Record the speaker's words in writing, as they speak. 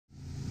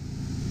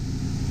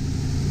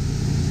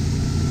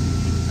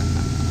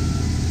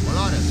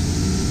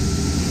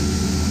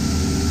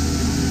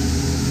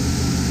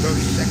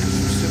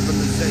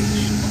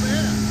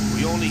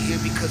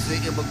because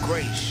of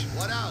immigration.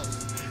 What else?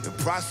 The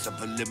process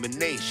of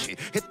elimination.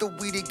 Hit the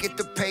weed and get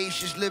the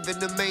patience,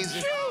 living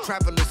amazing.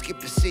 Travelers skip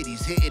the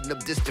cities, hitting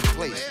up distant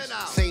places.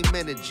 Same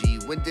energy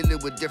when dealing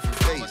with different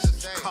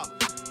faces.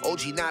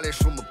 OG knowledge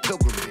from a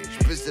pilgrimage.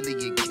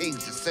 Brazilian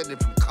kings descended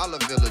from color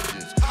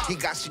villages. He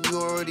got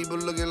seniority but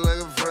looking like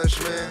a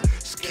freshman.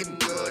 Skin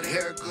good,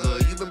 hair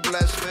good, you been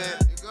blessed, man.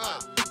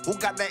 Who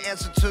got the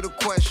answer to the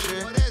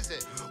question? What is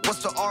it?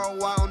 What's the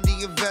ROI on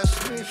the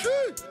investment?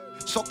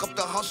 Soak up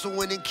the hustle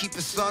and then keep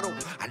it subtle.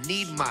 I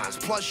need mines,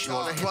 plus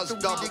yours, plus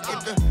double.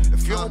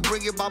 If you don't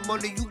bring it by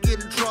money, you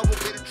get in trouble.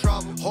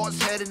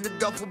 Horse head in the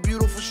duffel,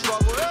 beautiful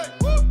struggle. Hey.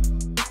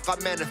 If I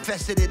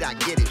manifested it, I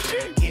get it.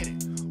 Get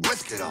it.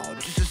 Risk it all,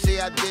 just to say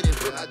I did it,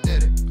 but I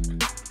did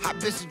it. Hot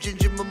biscuit,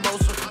 ginger,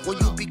 mimosa. When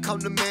you become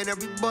the man,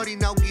 everybody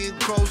now getting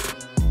closer.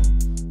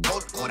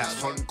 Oh,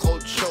 that's on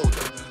cold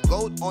shoulder.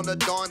 Gold on the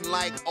dawn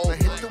like, oh,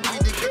 hit the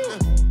weed to get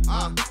the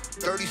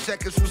 30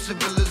 seconds from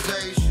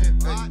civilization.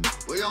 Hey,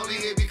 we only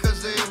here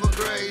because of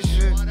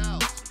immigration. What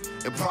else?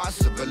 In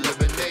process of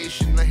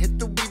elimination. I hit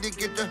the weed to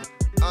get the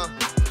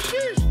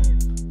sheesh.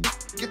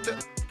 Get the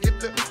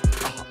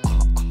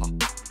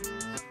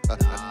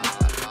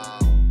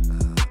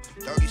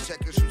 30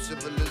 seconds from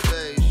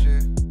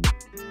civilization.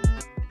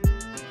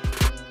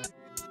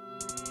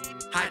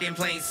 Hide in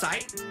plain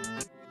sight.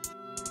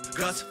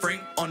 Gus Fring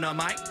on the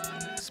mic.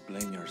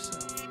 Explain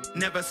yourself.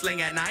 Never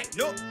sling at night.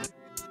 Nope.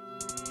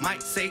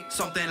 Might say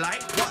something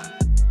like, what?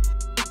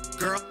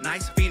 Girl,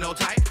 nice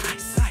phenotype.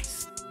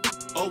 Nice.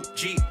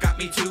 OG got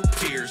me 2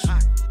 tears.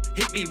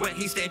 Hit me when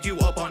he stand you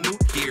up on New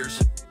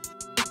Year's.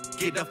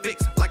 Get a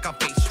fix like a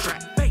face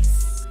trap.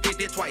 Hit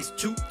it twice,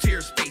 2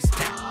 tears, face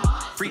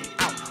tap. Freak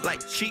out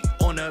like sheep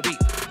on a beat.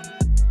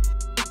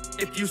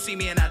 If you see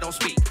me and I don't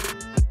speak,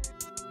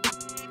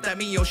 that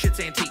mean your shit's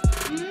antique.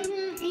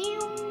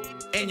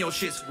 And your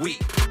shit's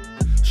weak.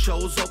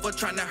 Show's over,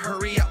 trying to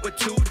hurry out with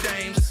 2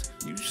 dames.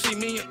 You see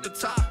me at the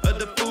top of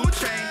the food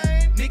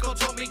chain. NIKO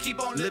told me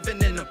keep on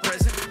living in the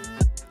present.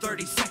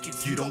 30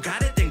 seconds, you don't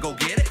got it, then go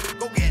get it.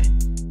 Go get it.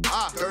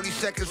 30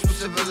 seconds from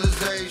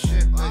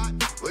civilization.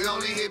 We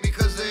only here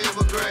because of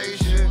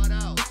immigration. What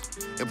else?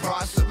 In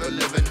process of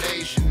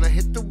elimination. I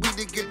hit the weed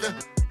to get the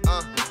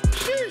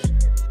sheesh.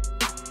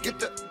 Get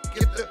the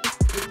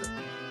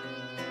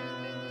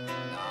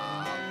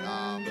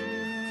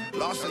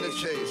lost in the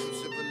chase of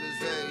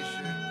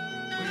civilization.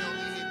 We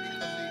only here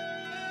because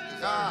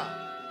of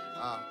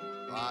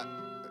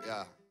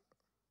yeah.